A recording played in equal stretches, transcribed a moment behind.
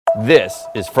This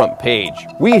is Front Page.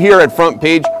 We here at Front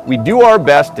Page, we do our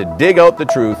best to dig out the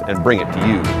truth and bring it to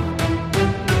you.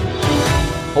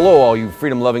 Hello, all you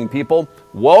freedom-loving people.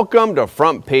 Welcome to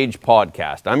Front Page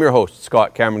Podcast. I'm your host,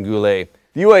 Scott Cameron Goulet.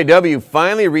 The UAW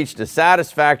finally reached a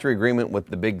satisfactory agreement with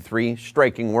the Big Three.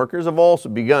 Striking workers have also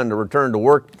begun to return to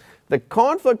work. The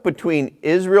conflict between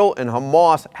Israel and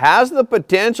Hamas has the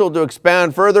potential to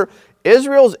expand further.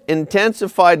 Israel's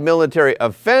intensified military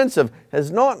offensive has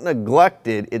not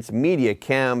neglected its media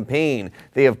campaign.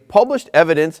 They have published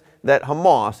evidence that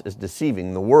Hamas is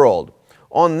deceiving the world.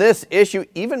 On this issue,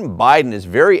 even Biden is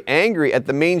very angry at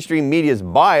the mainstream media's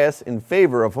bias in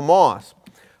favor of Hamas.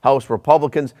 House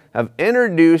Republicans have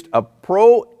introduced a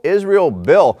pro-Israel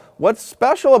bill. What's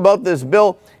special about this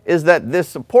bill is that this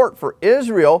support for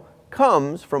Israel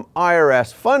comes from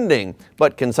IRS funding.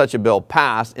 But can such a bill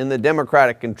pass in the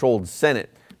Democratic-controlled Senate?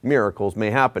 Miracles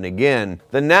may happen again.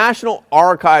 The National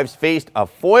Archives faced a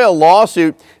FOIA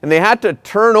lawsuit, and they had to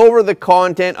turn over the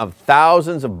content of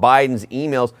thousands of Biden's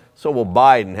emails. So will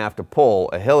Biden have to pull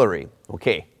a Hillary?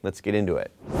 Okay, let's get into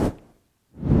it.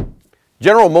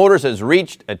 General Motors has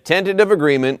reached a tentative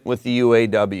agreement with the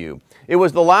UAW. It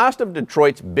was the last of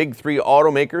Detroit's Big Three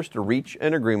automakers to reach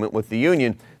an agreement with the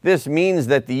union. This means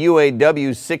that the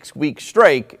UAW's 6-week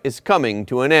strike is coming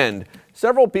to an end.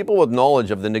 Several people with knowledge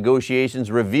of the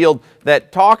negotiations revealed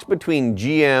that talks between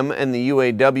GM and the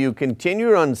UAW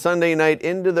continued on Sunday night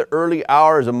into the early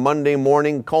hours of Monday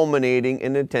morning, culminating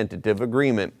in a tentative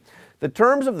agreement. The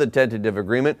terms of the tentative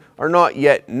agreement are not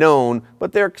yet known,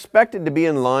 but they're expected to be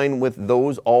in line with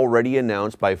those already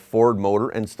announced by Ford Motor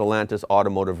and Stellantis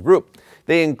Automotive Group.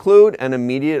 They include an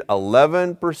immediate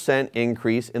 11%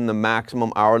 increase in the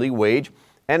maximum hourly wage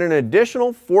and an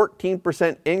additional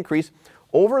 14% increase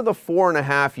over the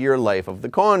 4.5-year life of the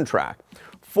contract.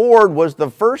 Ford was the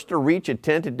first to reach a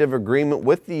tentative agreement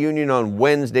with the union on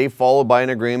Wednesday, followed by an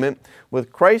agreement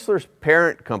with Chrysler's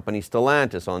parent company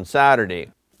Stellantis on Saturday.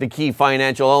 The key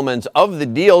financial elements of the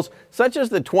deals, such as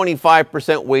the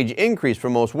 25% wage increase for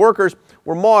most workers,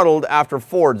 were modeled after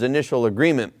Ford's initial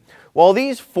agreement. While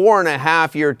these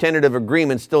 4.5-year tentative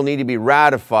agreements still need to be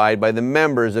ratified by the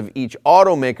members of each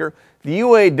automaker, the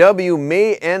UAW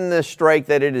may end the strike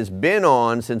that it has been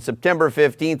on since September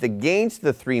 15th against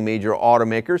the three major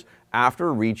automakers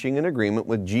after reaching an agreement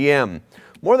with GM.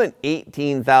 More than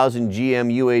 18,000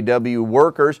 GM UAW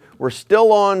workers were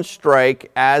still on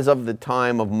strike as of the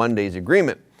time of Monday's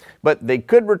agreement, but they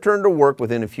could return to work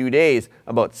within a few days.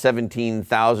 About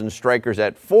 17,000 strikers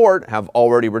at Ford have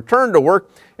already returned to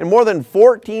work, and more than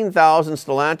 14,000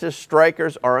 Stellantis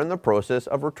strikers are in the process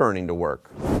of returning to work.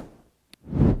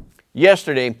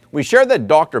 Yesterday, we shared that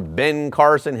Dr. Ben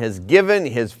Carson has given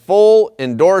his full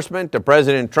endorsement to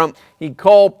President Trump. He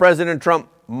called President Trump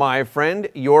my friend,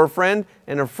 your friend,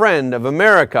 and a friend of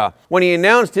America. When he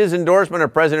announced his endorsement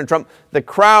of President Trump, the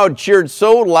crowd cheered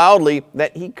so loudly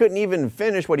that he couldn't even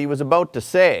finish what he was about to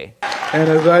say. And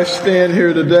as I stand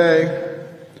here today,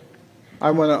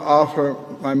 I want to offer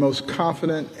my most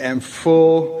confident and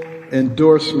full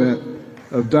endorsement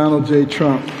of Donald J.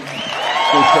 Trump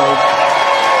because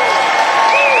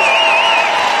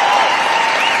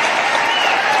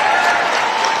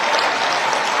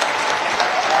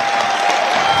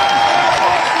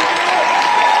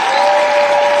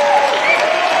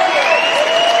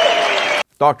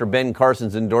Dr. Ben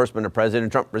Carson's endorsement of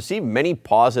President Trump received many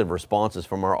positive responses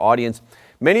from our audience.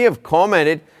 Many have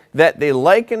commented that they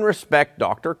like and respect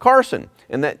Dr. Carson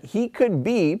and that he could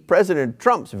be President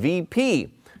Trump's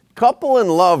VP. Couple in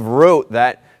Love wrote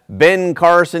that Ben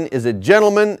Carson is a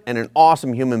gentleman and an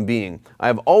awesome human being.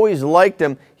 I've always liked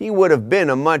him. He would have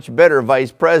been a much better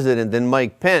vice president than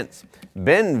Mike Pence.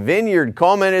 Ben Vineyard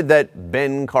commented that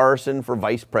Ben Carson for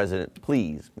vice president,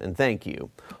 please and thank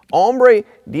you. Hombre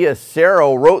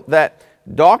Diacero wrote that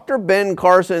Dr. Ben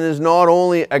Carson is not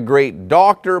only a great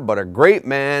doctor, but a great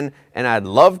man, and I'd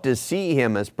love to see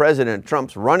him as President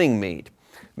Trump's running mate.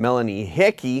 Melanie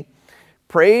Hickey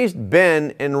praised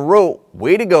Ben and wrote,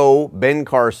 way to go, Ben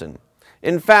Carson.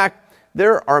 In fact,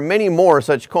 there are many more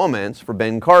such comments for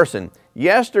Ben Carson.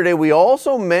 Yesterday, we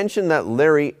also mentioned that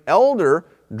Larry Elder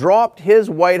dropped his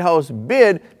White House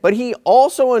bid, but he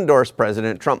also endorsed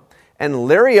President Trump. And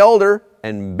Larry Elder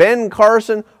and Ben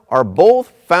Carson are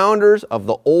both founders of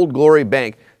the Old Glory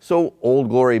Bank. So Old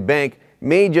Glory Bank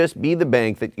may just be the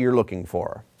bank that you're looking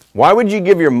for. Why would you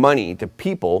give your money to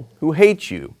people who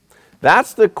hate you?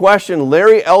 That's the question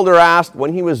Larry Elder asked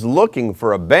when he was looking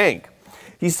for a bank.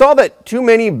 He saw that too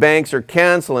many banks are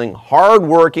canceling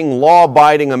hard-working,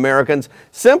 law-abiding Americans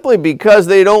simply because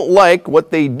they don't like what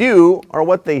they do or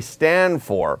what they stand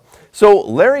for. So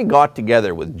Larry got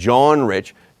together with John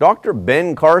Rich, Dr.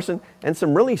 Ben Carson, and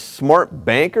some really smart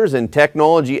bankers and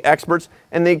technology experts,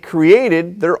 and they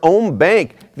created their own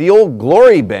bank, the Old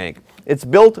Glory Bank. It's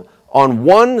built on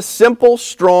one simple,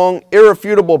 strong,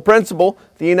 irrefutable principle,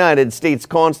 the United States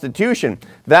Constitution.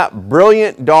 That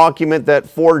brilliant document that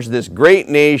forged this great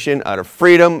nation out of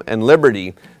freedom and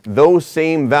liberty. Those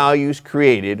same values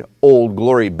created Old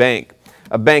Glory Bank,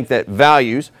 a bank that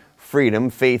values freedom,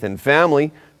 faith, and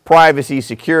family, privacy,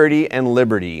 security, and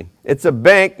liberty. It's a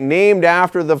bank named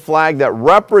after the flag that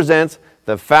represents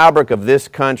the fabric of this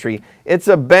country. It's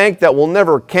a bank that will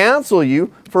never cancel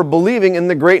you for believing in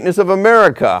the greatness of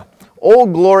America.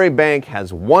 Old Glory Bank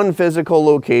has one physical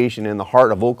location in the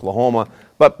heart of Oklahoma,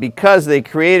 but because they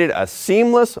created a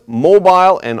seamless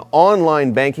mobile and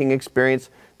online banking experience,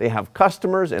 they have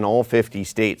customers in all 50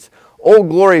 states. Old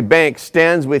Glory Bank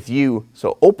stands with you,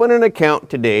 so open an account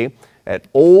today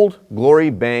at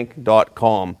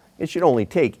oldglorybank.com. It should only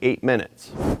take 8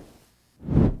 minutes.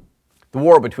 The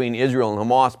war between Israel and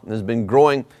Hamas has been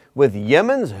growing, with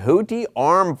Yemen's Houthi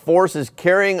armed forces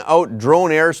carrying out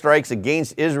drone airstrikes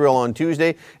against Israel on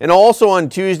Tuesday, and also on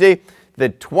Tuesday, the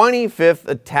 25th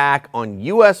attack on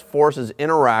U.S. forces in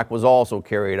Iraq was also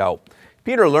carried out.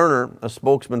 Peter Lerner, a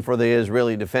spokesman for the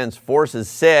Israeli Defense Forces,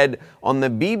 said on the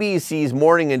BBC's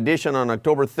Morning Edition on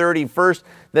October 31st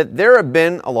that there had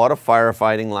been a lot of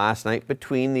firefighting last night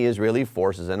between the Israeli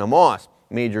forces and Hamas.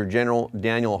 Major General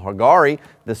Daniel Hagari,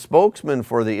 the spokesman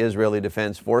for the Israeli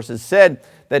Defense Forces, said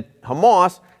that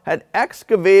Hamas had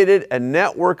excavated a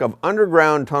network of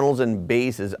underground tunnels and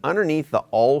bases underneath the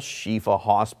Al-Shifa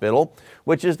Hospital,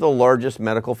 which is the largest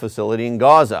medical facility in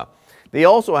Gaza. They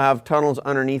also have tunnels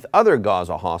underneath other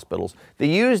Gaza hospitals. They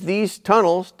used these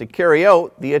tunnels to carry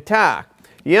out the attack.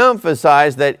 He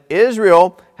emphasized that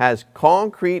Israel has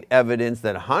concrete evidence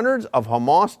that hundreds of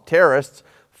Hamas terrorists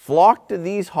flocked to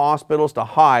these hospitals to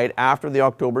hide after the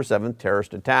October 7th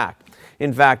terrorist attack.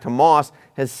 In fact, Hamas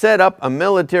has set up a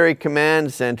military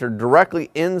command center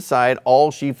directly inside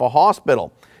Al-Shifa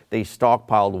Hospital. They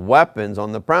stockpiled weapons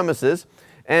on the premises,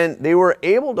 and they were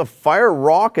able to fire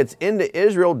rockets into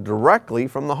Israel directly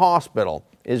from the hospital.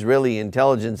 Israeli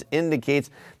intelligence indicates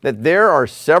that there are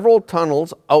several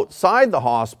tunnels outside the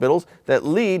hospitals that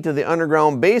lead to the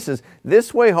underground bases.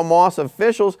 This way, Hamas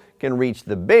officials can reach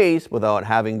the base without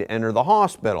having to enter the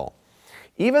hospital.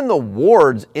 Even the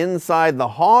wards inside the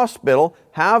hospital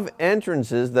have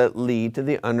entrances that lead to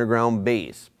the underground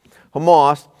base.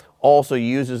 Hamas also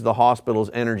uses the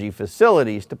hospital's energy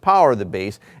facilities to power the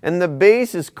base, and the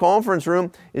base's conference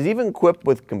room is even equipped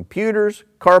with computers,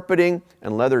 carpeting,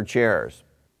 and leather chairs.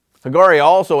 Hagari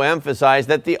also emphasized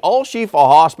that the Al-Shifa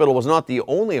Hospital was not the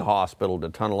only hospital to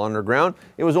tunnel underground.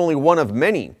 It was only one of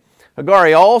many.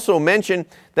 Hagari also mentioned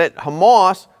that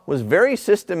Hamas was very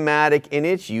systematic in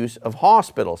its use of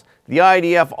hospitals. The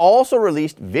IDF also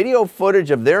released video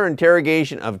footage of their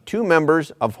interrogation of 2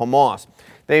 members of Hamas.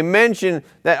 They mentioned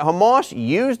that Hamas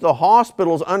used the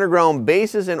hospital's underground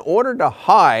bases in order to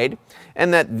hide,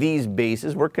 and that these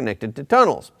bases were connected to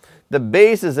tunnels. The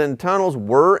bases and tunnels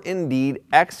were indeed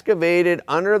excavated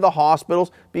under the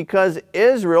hospitals because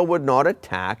Israel would not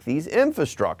attack these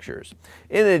infrastructures.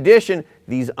 In addition,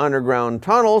 these underground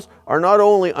tunnels are not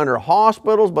only under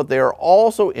hospitals, but they are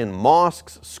also in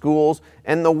mosques, schools,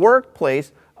 and the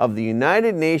workplace of the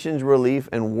United Nations Relief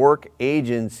and Work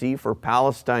Agency for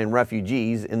Palestine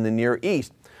refugees in the Near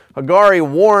East. Hagari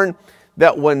warned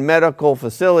that when medical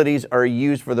facilities are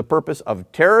used for the purpose of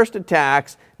terrorist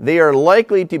attacks, they are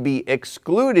likely to be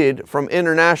excluded from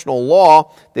international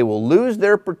law. They will lose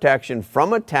their protection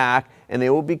from attack, and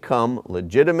they will become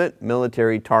legitimate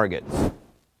military targets.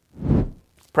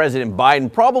 President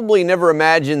Biden probably never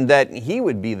imagined that he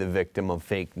would be the victim of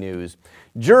fake news.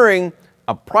 During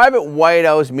a private White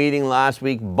House meeting last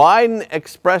week, Biden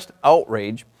expressed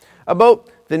outrage about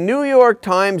the New York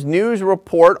Times news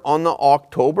report on the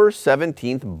October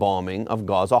 17th bombing of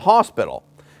Gaza Hospital.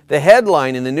 The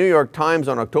headline in the New York Times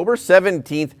on October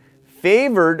 17th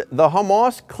favored the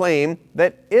Hamas claim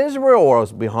that Israel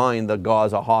was behind the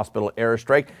Gaza Hospital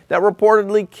airstrike that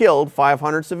reportedly killed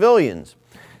 500 civilians.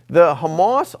 The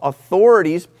Hamas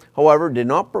authorities, however, did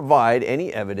not provide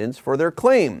any evidence for their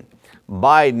claim.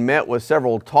 Biden met with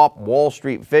several top Wall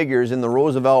Street figures in the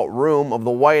Roosevelt Room of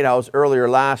the White House earlier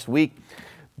last week.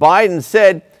 Biden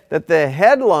said that the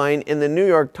headline in the New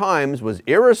York Times was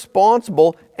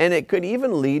irresponsible, and it could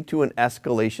even lead to an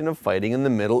escalation of fighting in the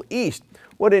Middle East.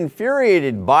 What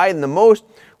infuriated Biden the most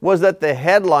was that the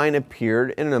headline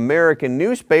appeared in an American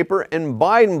newspaper, and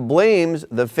Biden blames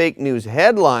the fake news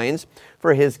headlines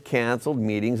for his canceled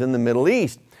meetings in the Middle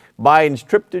East. Biden's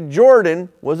trip to Jordan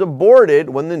was aborted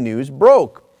when the news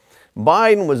broke.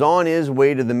 Biden was on his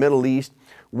way to the Middle East,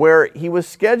 where he was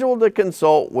scheduled to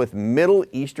consult with Middle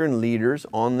Eastern leaders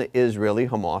on the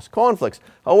Israeli-Hamas conflicts.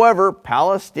 However,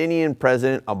 Palestinian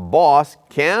President Abbas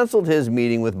canceled his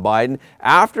meeting with Biden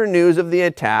after news of the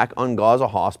attack on Gaza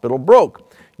hospital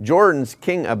broke. Jordan's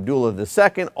King Abdullah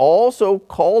II also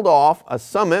called off a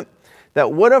summit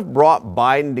that would have brought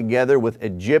Biden together with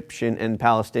Egyptian and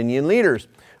Palestinian leaders.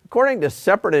 According to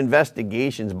separate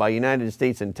investigations by United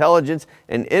States intelligence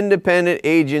and independent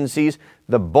agencies,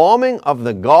 the bombing of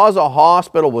the Gaza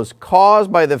hospital was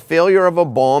caused by the failure of a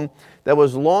bomb that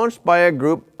was launched by a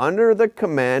group under the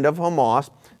command of Hamas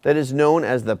that is known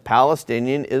as the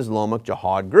Palestinian Islamic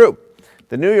Jihad Group.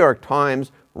 The New York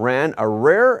Times ran a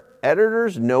rare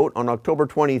editor's note on October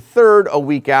 23rd, a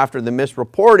week after the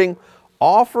misreporting,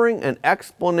 offering an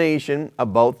explanation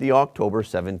about the October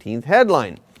 17th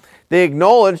headline. They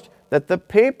acknowledged that the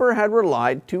paper had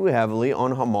relied too heavily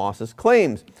on Hamas's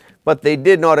claims, but they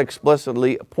did not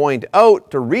explicitly point out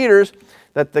to readers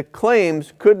that the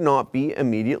claims could not be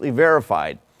immediately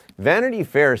verified. Vanity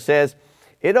Fair says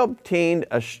it obtained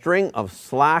a string of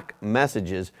Slack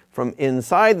messages from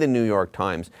inside the New York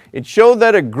Times. It showed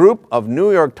that a group of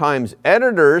New York Times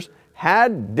editors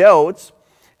had doubts,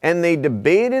 and they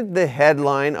debated the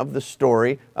headline of the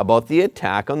story about the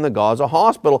attack on the Gaza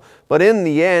hospital. But in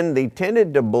the end, they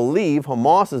tended to believe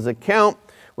Hamas's account,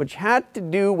 which had to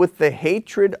do with the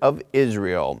hatred of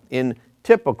Israel in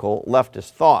typical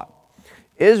leftist thought.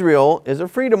 Israel is a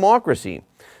free democracy.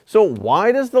 So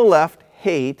why does the left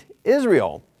hate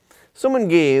Israel? Someone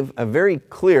gave a very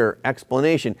clear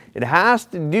explanation. It has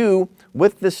to do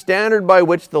with the standard by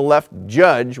which the left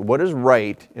judge what is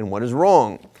right and what is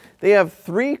wrong. They have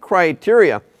three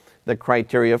criteria: the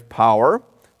criteria of power,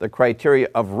 the criteria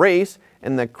of race,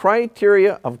 and the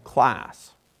criteria of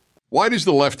class. Why does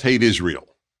the left hate Israel?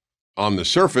 On the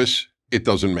surface, it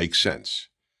doesn't make sense.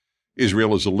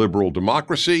 Israel is a liberal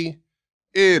democracy.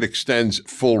 It extends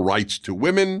full rights to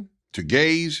women, to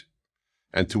gays,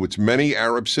 and to its many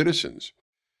Arab citizens.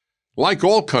 Like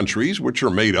all countries which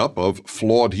are made up of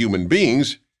flawed human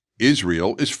beings,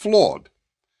 Israel is flawed.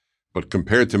 But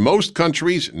compared to most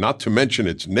countries, not to mention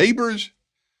its neighbors,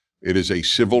 it is a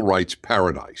civil rights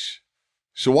paradise.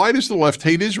 So why does the left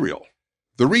hate Israel?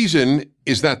 The reason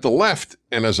is that the left,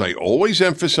 and as I always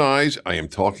emphasize, I am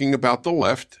talking about the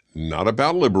left, not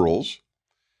about liberals,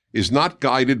 is not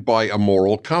guided by a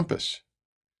moral compass.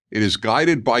 It is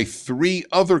guided by three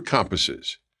other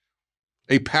compasses: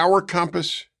 a power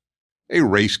compass, a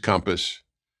race compass,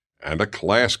 and a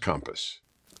class compass.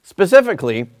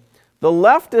 Specifically, the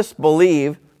leftists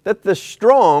believe that the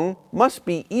strong must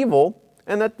be evil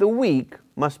and that the weak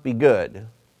must be good.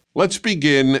 Let's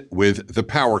begin with the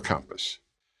power compass.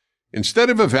 Instead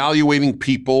of evaluating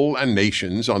people and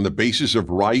nations on the basis of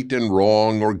right and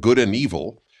wrong or good and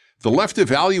evil, the left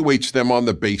evaluates them on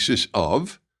the basis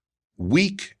of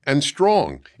weak and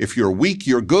strong. If you're weak,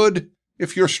 you're good.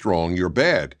 If you're strong, you're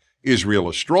bad. Israel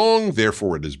is strong,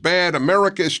 therefore it is bad.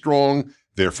 America is strong,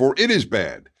 therefore it is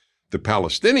bad. The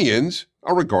Palestinians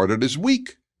are regarded as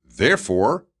weak,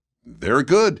 therefore they're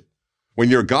good. When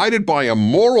you're guided by a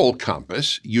moral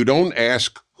compass, you don't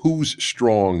ask who's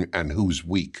strong and who's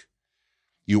weak.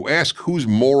 You ask who's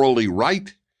morally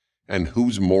right and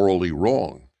who's morally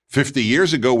wrong. 50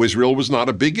 years ago, Israel was not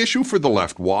a big issue for the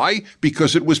left. Why?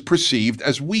 Because it was perceived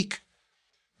as weak.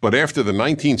 But after the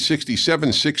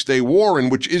 1967 Six-Day War, in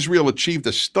which Israel achieved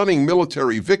a stunning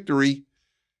military victory,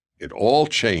 it all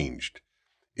changed.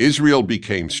 Israel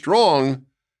became strong,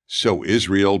 so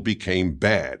Israel became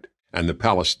bad, and the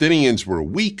Palestinians were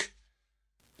weak.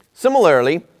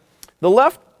 Similarly, the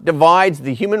left divides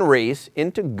the human race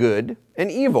into good and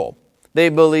evil. They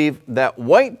believe that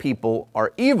white people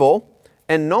are evil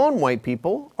and non-white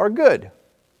people are good.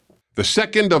 The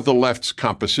second of the left's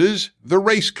compasses, the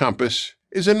race compass,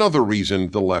 is another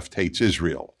reason the left hates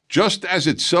Israel. Just as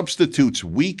it substitutes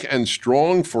weak and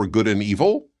strong for good and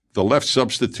evil, the left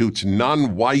substitutes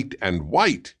non-white and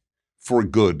white for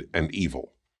good and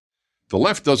evil. The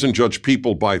left doesn't judge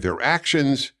people by their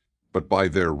actions, but by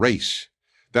their race.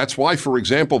 That's why, for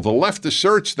example, the left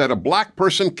asserts that a black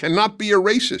person cannot be a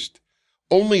racist.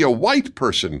 Only a white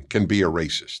person can be a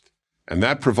racist. And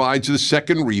that provides the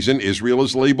second reason Israel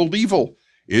is labeled evil.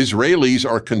 Israelis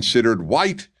are considered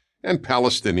white, and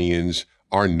Palestinians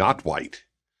are not white.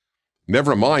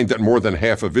 Never mind that more than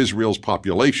half of Israel's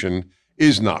population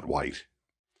is not white.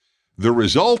 The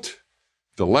result?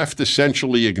 The left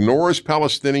essentially ignores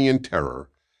Palestinian terror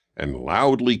and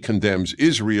loudly condemns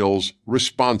Israel's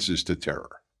responses to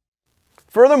terror.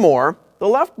 Furthermore, the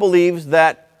left believes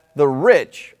that the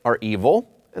rich are evil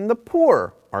and the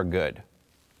poor are good.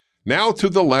 Now to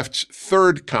the left's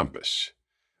third compass,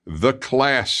 the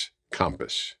class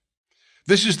compass.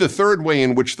 This is the third way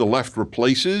in which the left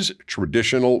replaces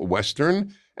traditional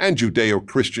Western and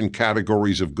Judeo-Christian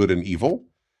categories of good and evil.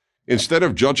 Instead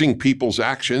of judging people's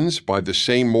actions by the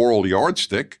same moral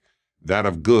yardstick, that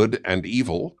of good and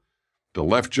evil, the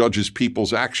left judges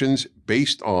people's actions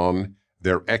based on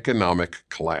their economic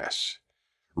class.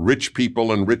 Rich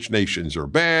people in rich nations are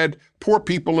bad, poor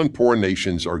people in poor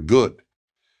nations are good.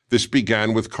 This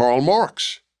began with Karl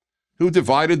Marx, who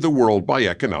divided the world by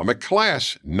economic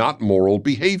class, not moral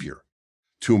behavior.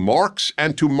 To Marx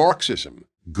and to Marxism,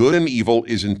 good and evil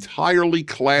is entirely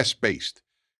class-based.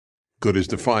 Good is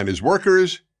defined as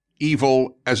workers,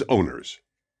 evil as owners.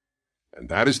 And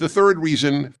that is the third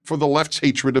reason for the left's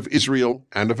hatred of Israel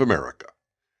and of America.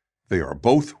 They are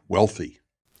both wealthy.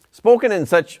 Spoken in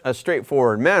such a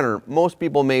straightforward manner, most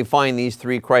people may find these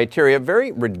three criteria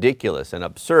very ridiculous and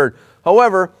absurd.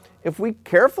 However, if we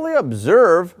carefully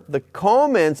observe the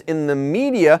comments in the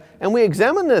media and we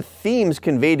examine the themes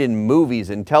conveyed in movies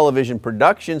and television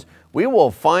productions, we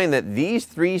will find that these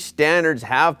three standards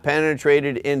have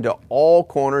penetrated into all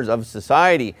corners of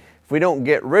society. If we don't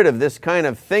get rid of this kind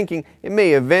of thinking, it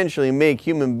may eventually make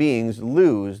human beings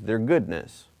lose their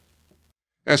goodness.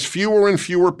 As fewer and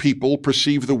fewer people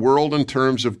perceive the world in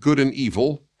terms of good and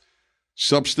evil,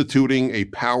 substituting a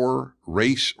power,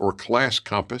 race, or class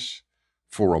compass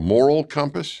for a moral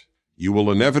compass, you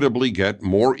will inevitably get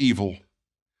more evil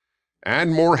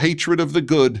and more hatred of the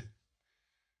good,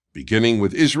 beginning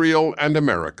with Israel and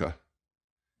America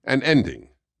and ending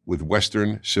with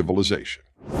Western civilization.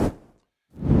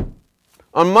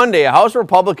 On Monday, House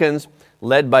Republicans,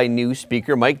 led by new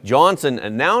Speaker Mike Johnson,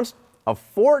 announced a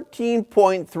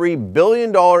 $14.3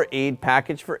 billion aid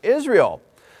package for Israel.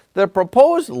 The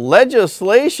proposed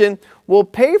legislation will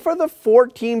pay for the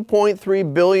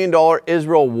 $14.3 billion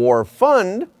Israel War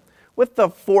Fund, with the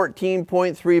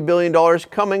 $14.3 billion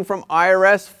coming from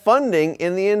IRS funding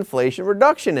in the Inflation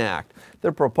Reduction Act.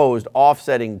 The proposed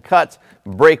offsetting cuts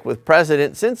break with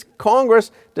precedent since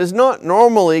Congress does not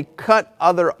normally cut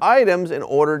other items in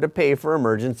order to pay for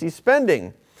emergency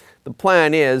spending. The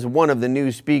plan is one of the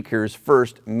new Speaker's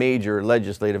first major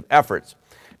legislative efforts.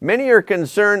 Many are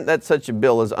concerned that such a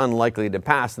bill is unlikely to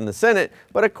pass in the Senate,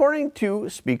 but according to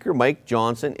Speaker Mike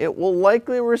Johnson, it will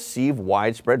likely receive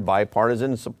widespread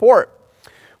bipartisan support.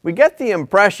 We get the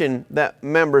impression that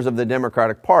members of the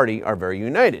Democratic Party are very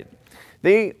united.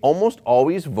 They almost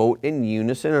always vote in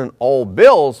unison on all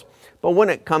bills, but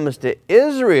when it comes to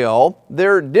Israel,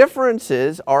 their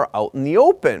differences are out in the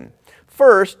open.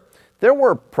 First, there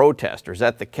were protesters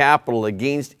at the Capitol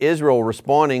against Israel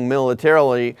responding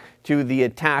militarily to the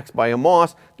attacks by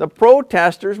Hamas. The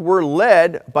protesters were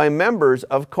led by members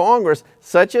of Congress,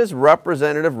 such as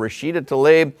Representative Rashida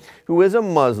Tlaib, who is a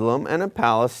Muslim and a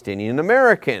Palestinian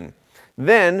American.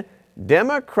 Then,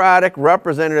 Democratic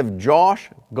Representative Josh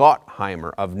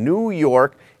Gottheimer of New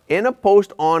York, in a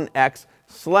post on X,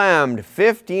 slammed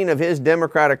 15 of his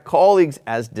Democratic colleagues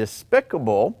as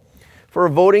despicable for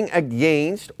voting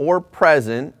against or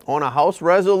present on a House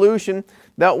resolution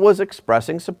that was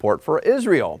expressing support for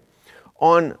Israel.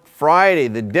 On Friday,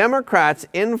 the Democrats'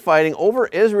 infighting over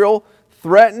Israel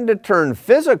threatened to turn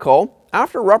physical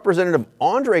after Representative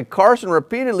Andre Carson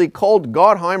repeatedly called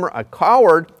Gottheimer a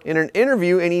coward in an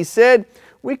interview, and he said,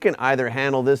 "We can either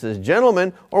handle this as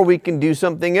gentlemen or we can do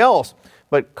something else."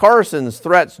 But Carson's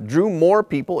threats drew more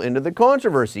people into the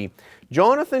controversy.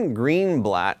 Jonathan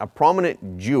Greenblatt, a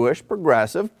prominent Jewish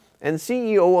progressive and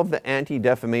CEO of the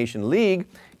Anti-Defamation League,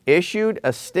 issued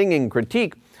a stinging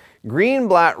critique.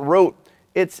 Greenblatt wrote,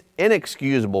 "It's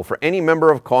inexcusable for any member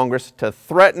of Congress to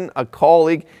threaten a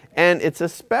colleague, and it's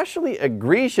especially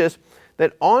egregious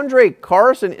that Andre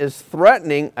Carson is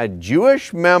threatening a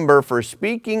Jewish member for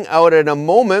speaking out at a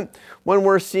moment when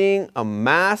we're seeing a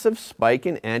massive spike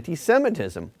in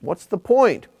anti-Semitism. What's the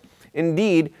point?"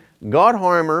 Indeed,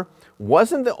 Gottheimer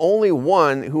wasn't the only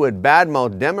one who had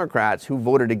badmouthed Democrats who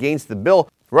voted against the bill.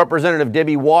 Representative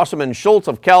Debbie Wasserman Schultz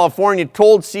of California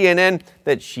told CNN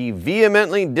that she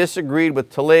vehemently disagreed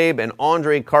with Tlaib and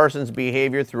Andre Carson's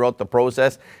behavior throughout the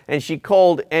process, and she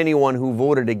called anyone who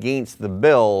voted against the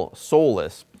bill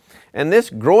soulless. And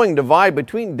this growing divide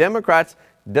between Democrats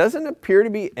doesn't appear to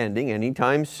be ending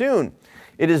anytime soon.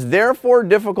 It is therefore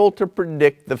difficult to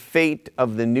predict the fate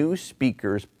of the new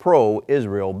Speaker's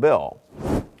pro-Israel bill.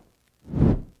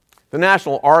 The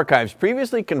National Archives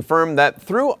previously confirmed that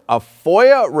through a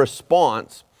FOIA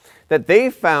response that they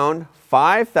found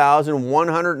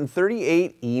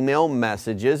 5,138 email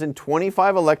messages and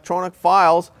 25 electronic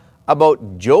files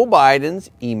about Joe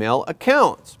Biden's email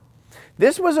accounts.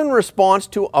 This was in response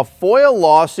to a FOIA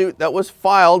lawsuit that was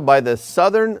filed by the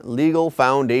Southern Legal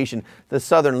Foundation. The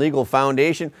Southern Legal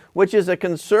Foundation, which is a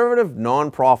conservative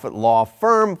nonprofit law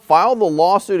firm, filed the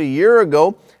lawsuit a year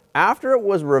ago after it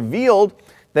was revealed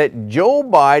that Joe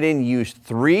Biden used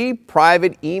 3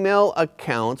 private email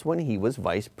accounts when he was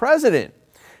vice president.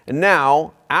 And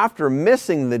now, after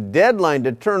missing the deadline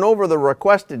to turn over the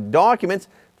requested documents,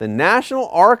 the National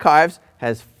Archives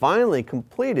has finally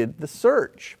completed the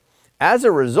search. As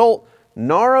a result,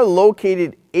 NARA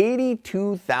located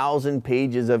 82,000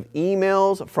 pages of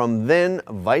emails from then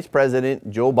Vice President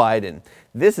Joe Biden.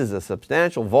 This is a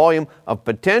substantial volume of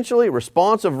potentially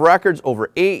responsive records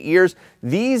over 8 years.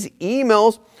 These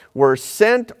emails were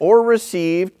sent or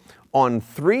received on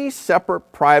 3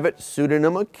 separate private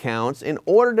pseudonym accounts in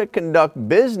order to conduct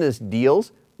business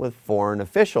deals with foreign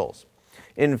officials.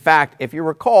 In fact, if you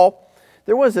recall,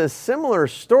 there was a similar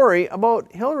story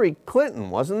about Hillary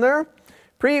Clinton, wasn't there?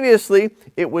 Previously,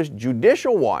 it was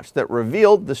Judicial Watch that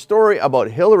revealed the story about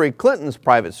Hillary Clinton's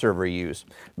private server use.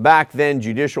 Back then,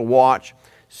 Judicial Watch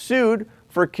sued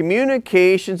for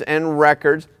communications and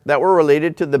records that were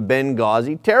related to the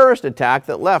Benghazi terrorist attack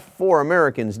that left 4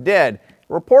 Americans dead.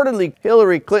 Reportedly,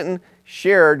 Hillary Clinton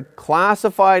shared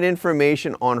classified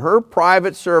information on her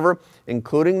private server,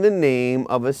 including the name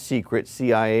of a secret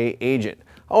CIA agent.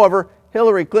 However,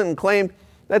 Hillary Clinton claimed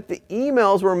that the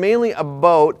emails were mainly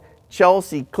about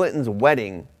Chelsea Clinton's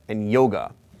wedding and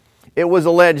yoga. It was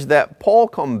alleged that Paul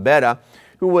Combetta,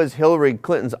 who was Hillary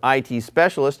Clinton's IT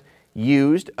specialist,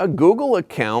 used a Google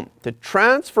account to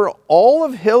transfer all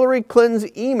of Hillary Clinton's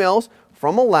emails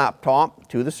from a laptop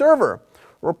to the server.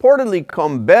 Reportedly,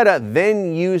 Combetta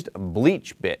then used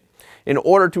BleachBit in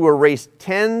order to erase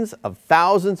tens of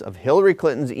thousands of Hillary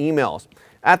Clinton's emails.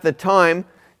 At the time,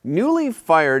 newly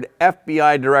fired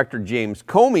FBI Director James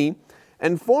Comey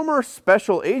and former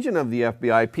special agent of the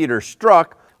FBI Peter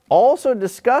Strzok also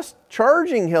discussed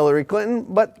charging Hillary Clinton,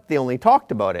 but they only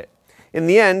talked about it. In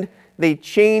the end, they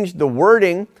changed the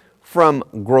wording from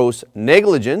gross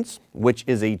negligence, which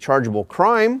is a chargeable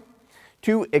crime,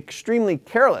 to extremely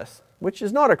careless, which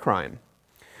is not a crime.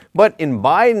 But in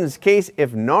Biden's case,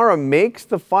 if NARA makes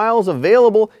the files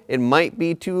available, it might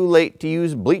be too late to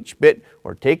use BleachBit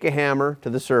or take a hammer to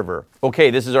the server.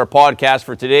 Okay, this is our podcast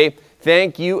for today.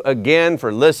 Thank you again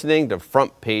for listening to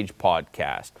Front Page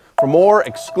Podcast. For more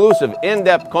exclusive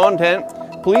in-depth content,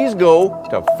 please go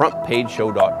to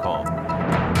frontpageshow.com.